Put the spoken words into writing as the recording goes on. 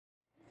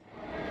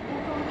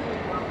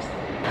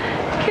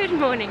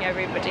morning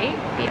everybody.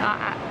 We are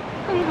at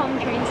Farnham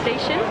train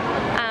station,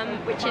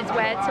 which is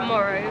where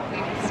tomorrow we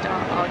will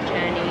start our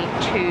journey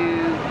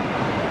to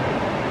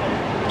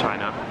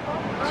China,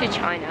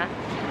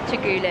 to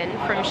Gulen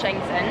from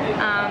Shenzhen.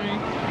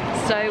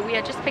 So we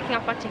are just picking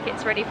up our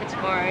tickets ready for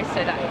tomorrow, so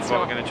that it's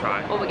what we're going to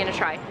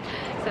try.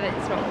 So that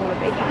it's not all a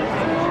big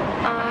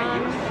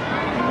and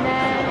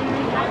then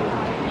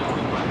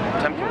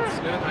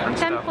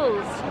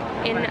temples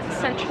in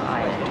Central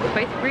Ireland.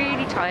 We're both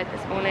really tired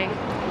this morning.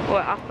 We're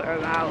up at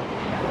about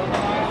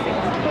 6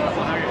 o'clock.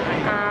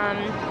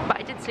 But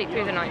I did sleep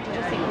through the night. Did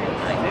you sleep through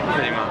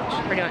the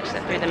night? Pretty much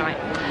slept through the night.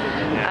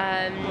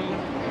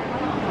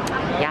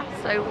 Yeah,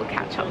 so we'll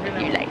catch up with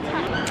you later.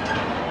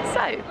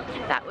 So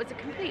that was a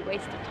complete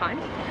waste of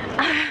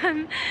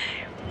time.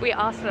 We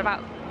asked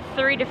about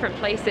 3 different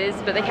places,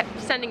 but they kept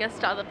sending us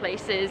to other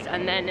places,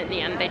 and then in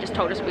the end they just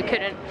told us we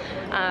couldn't.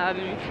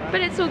 But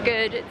it's all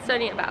good. It's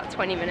only about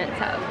 20 minutes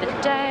out of the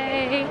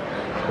day,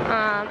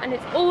 and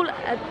it's all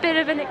a bit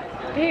of an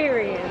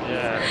experience.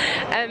 Yeah.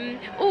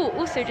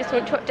 Also just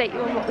want to update you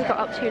on what we got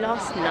up to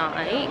last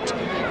night.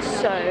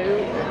 So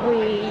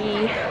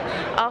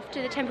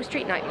after the Temple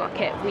Street night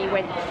market,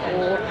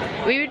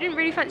 we didn't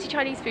really fancy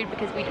Chinese food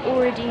because we'd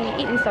already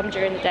eaten some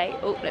during the day.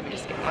 Oh, let me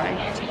just get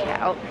my ticket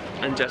out.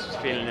 And Jess was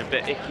feeling a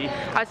bit icky.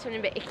 I was feeling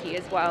a bit icky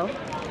as well.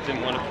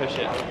 Didn't want to push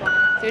it.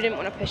 So we didn't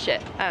want to push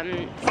it.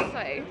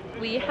 So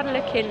we had a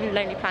look in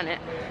Lonely Planet,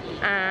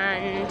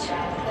 and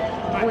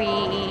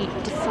we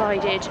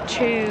decided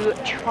to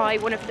try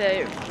one of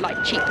the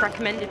cheap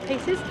recommended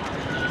places.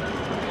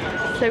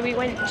 So we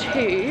went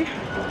to,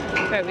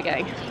 where are we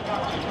going?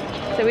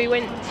 So we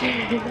went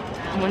to,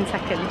 one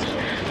second,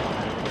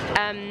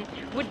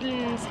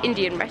 Woodlands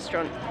Indian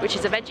restaurant, which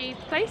is a veggie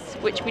place,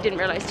 which we didn't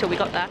realise till we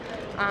got there,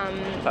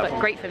 but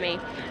great for me.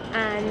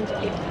 And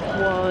it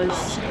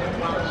was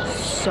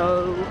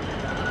so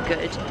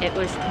good. It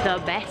was the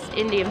best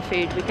Indian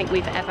food we think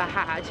we've ever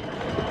had,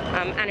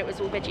 and it was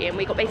all veggie, and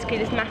we got basically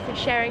this massive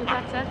sharing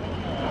platter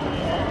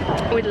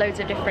with loads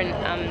of different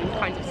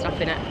kinds of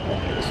stuff in it.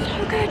 It was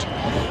so good.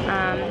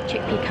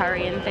 Chickpea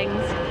curry and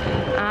things.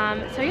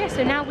 So yeah,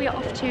 so now we are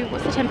off to,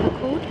 what's the temple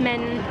called?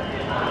 Manlo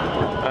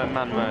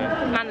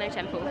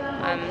Temple.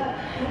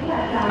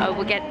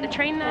 We'll get the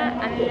train there,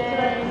 and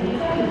then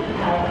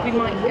we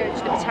might go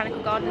to the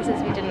Botanical Gardens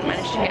as we didn't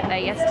manage to get there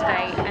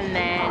yesterday, and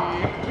then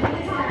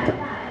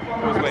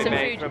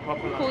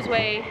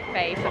Causeway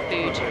Bay for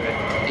food.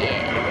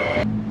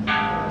 Yeah.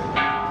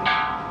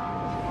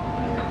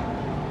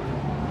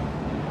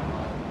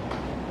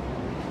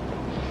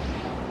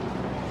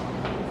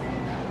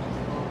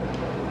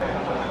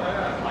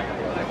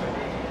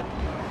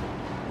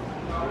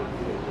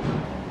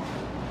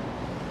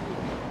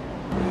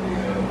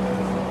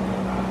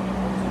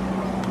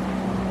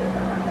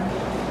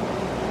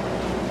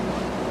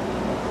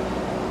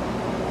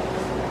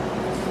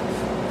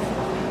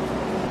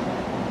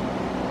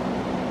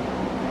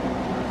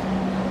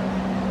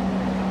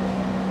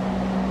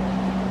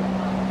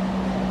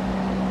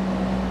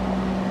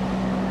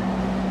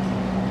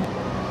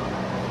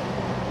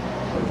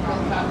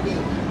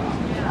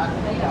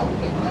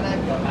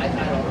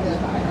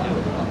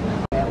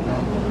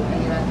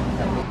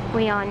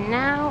 We are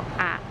now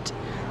at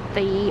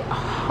the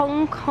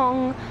Hong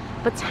Kong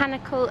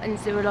Botanical and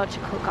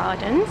Zoological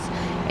Gardens.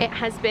 It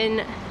has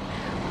been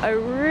a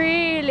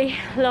really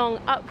long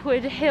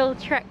upward hill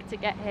trek to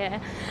get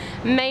here,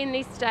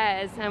 mainly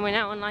stairs, and we're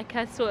now on like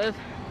a sort of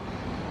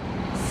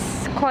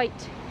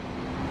quite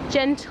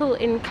gentle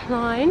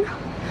incline.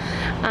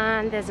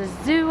 And there's a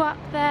zoo up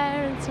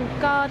there and some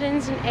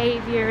gardens and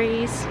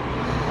aviaries,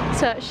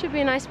 so it should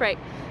be a nice break.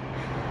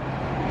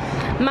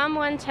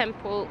 Mamwan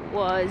Temple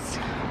was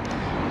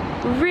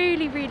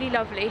really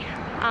lovely.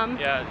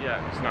 Yeah,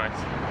 it was nice.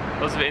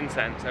 Lots of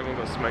incense, everyone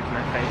got smoke in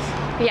their face.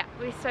 Yeah,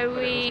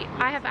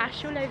 I have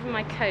ash all over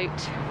my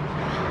coat,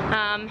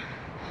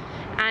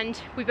 and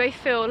we both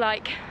feel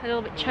like a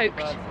little bit choked.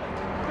 Oh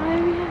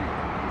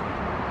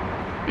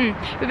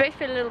yeah. We both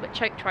feel a little bit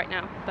choked right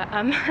now, but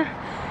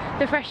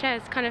the fresh air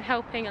is kind of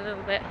helping a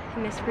little bit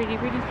in this really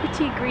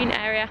pretty green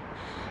area.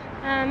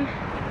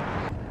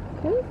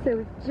 Okay, so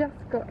we've just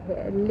got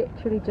here,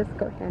 literally just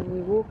got here, and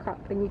we walk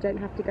up and you don't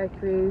have to go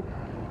through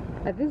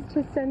a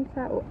visitor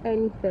centre or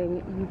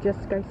anything, you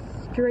just go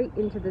straight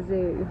into the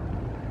zoo.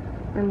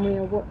 And we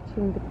are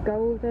watching the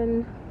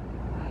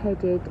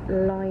golden-headed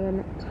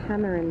lion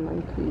tamarin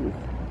monkeys,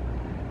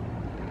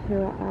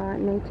 who are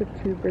native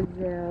to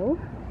Brazil.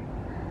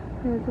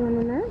 There's one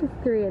in there,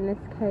 there's 3 in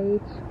this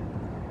cage.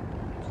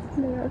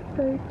 They are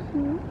so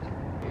cute.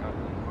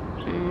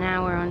 And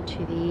now we're on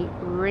to the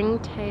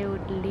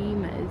ring-tailed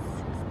lemurs.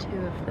 There's 2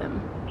 of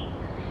them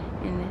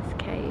in this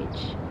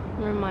cage.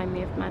 Remind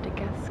me of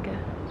Madagascar.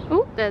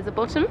 Oh, there's a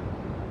bottom.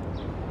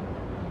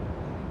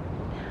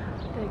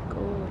 They're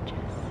gorgeous.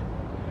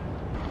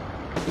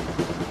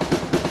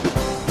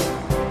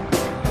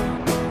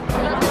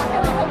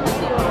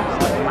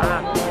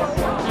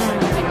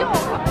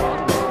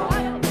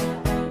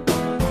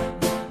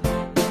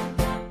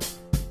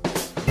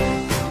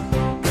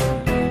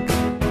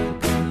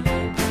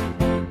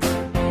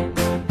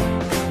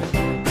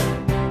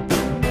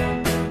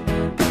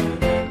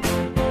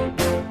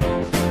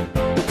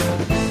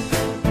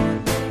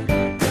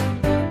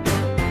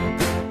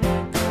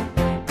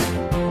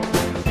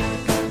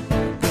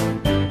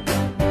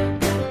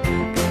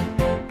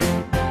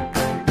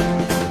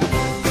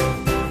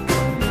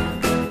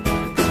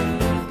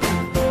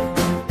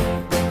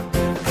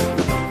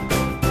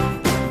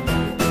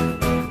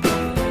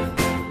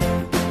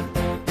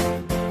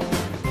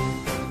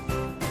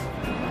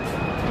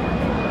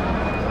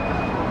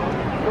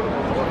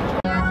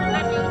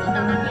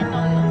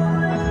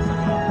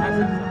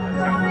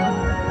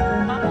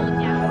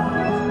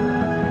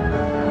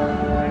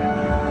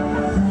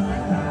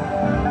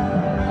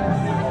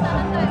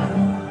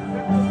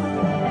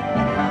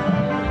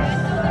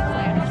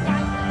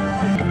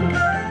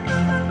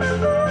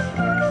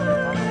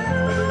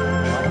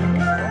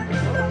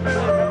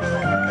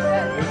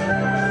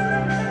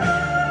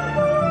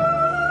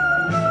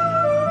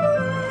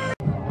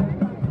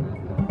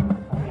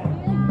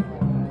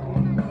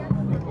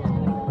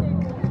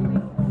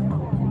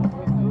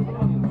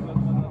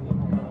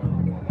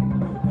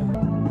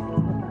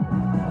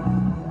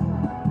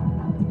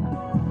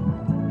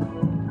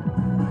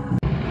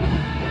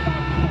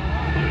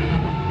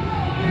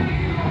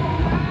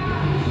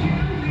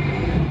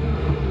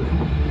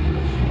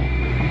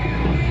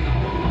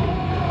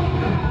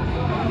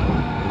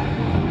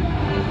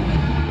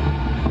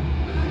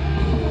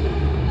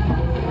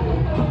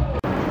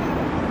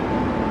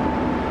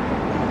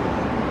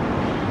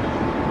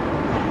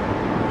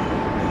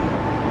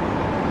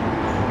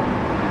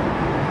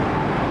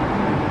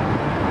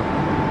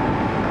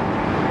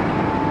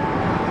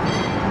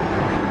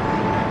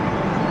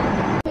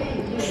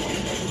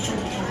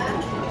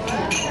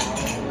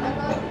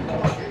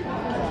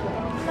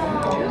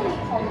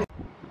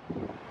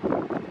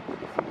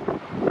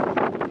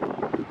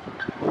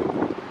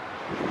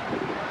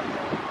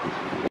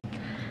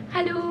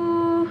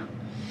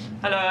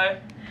 Hello.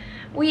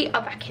 We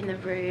are back in the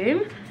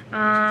room.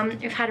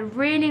 We've had a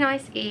really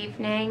nice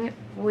evening.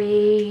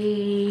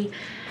 We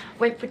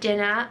went for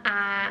dinner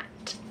at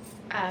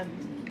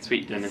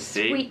Sweet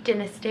Dynasty. Sweet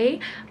Dynasty.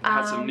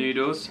 Had some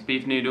noodles,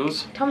 beef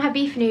noodles. Tom had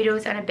beef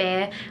noodles and a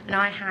beer, and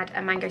I had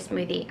a mango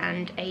smoothie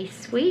and a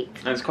sweet.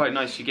 And it's quite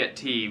nice. You get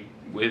tea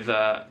with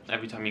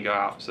every time you go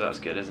out, so that's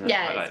good, isn't it?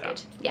 Yeah, I like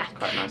it's that. good. Yeah, it's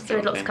quite nice. So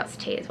with lots of cups of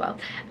tea as well.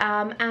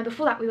 And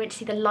before that, we went to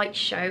see the light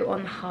show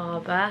on the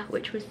harbour,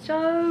 which was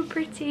so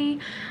pretty.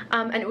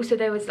 And also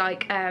there was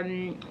like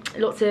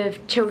lots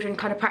of children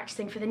kind of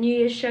practicing for the New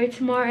Year's show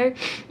tomorrow,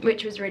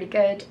 which was really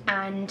good.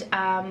 And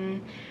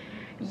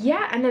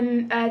yeah, and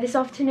then this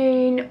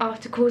afternoon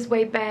after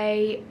Causeway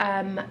Bay,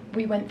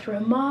 we went through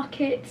a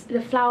market,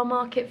 the flower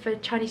market for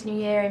Chinese New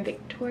Year in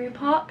Victoria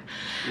Park.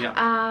 Yeah.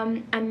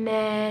 And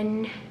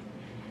then,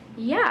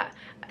 yeah,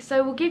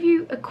 so we'll give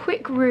you a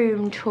quick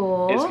room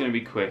tour. It's going to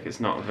be quick, it's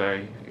not a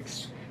very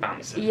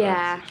expansive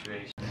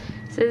situation.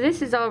 So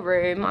this is our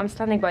room. I'm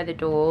standing by the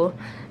door.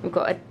 We've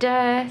got a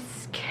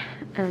desk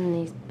and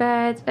these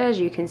beds. As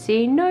you can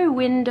see, no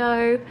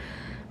window,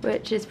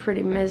 which is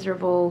pretty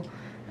miserable.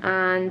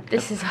 And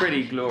this is a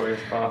pretty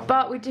glorious bath.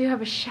 But we do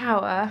have a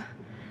shower,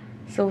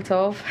 sort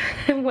of,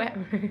 wet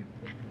room,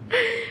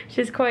 which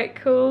is quite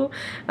cool.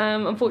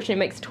 Unfortunately, it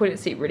makes the toilet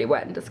seat really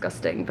wet and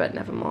disgusting, but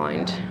never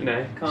mind. You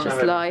know, it's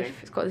just life.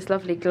 It's got this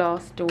lovely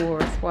glass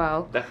door as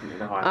well. Definitely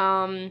the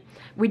highlight.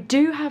 We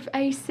do have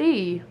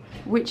AC,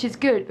 which is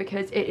good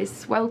because it is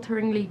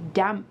swelteringly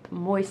damp,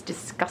 moist,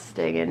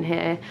 disgusting in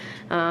here.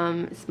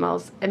 It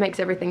smells. It makes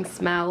everything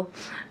smell.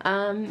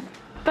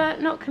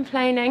 But not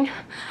complaining.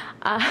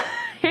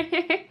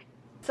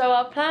 So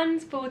our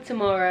plans for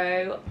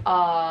tomorrow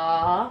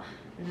are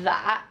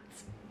that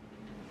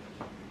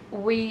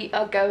we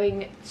are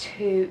going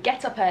to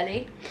get up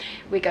early.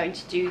 We're going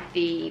to do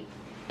the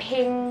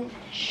Ping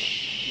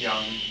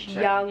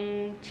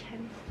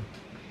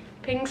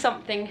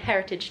something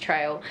heritage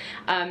trail,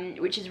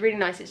 which is really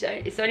nice.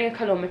 It's only a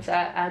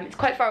kilometre. It's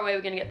quite far away.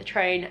 We're going to get the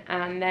train,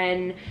 and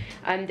then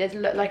there's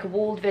like a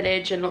walled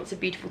village and lots of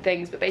beautiful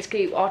things. But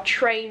basically our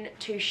train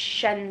to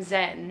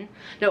Shenzhen,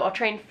 no, our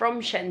train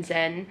from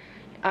Shenzhen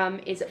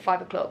is at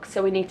 5 o'clock,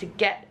 so we need to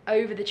get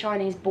over the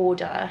Chinese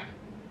border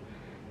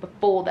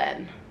before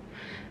then.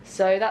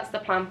 So that's the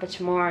plan for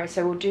tomorrow.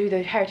 So we'll do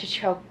the heritage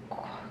trail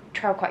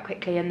quite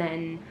quickly and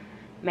then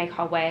make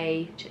our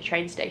way to the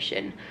train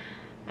station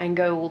and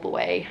go all the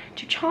way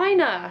to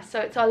China. So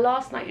it's our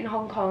last night in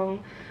Hong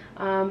Kong.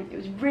 It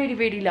was really,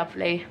 really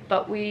lovely,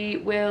 but we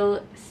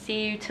will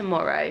see you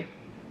tomorrow.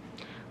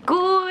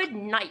 Good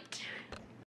night.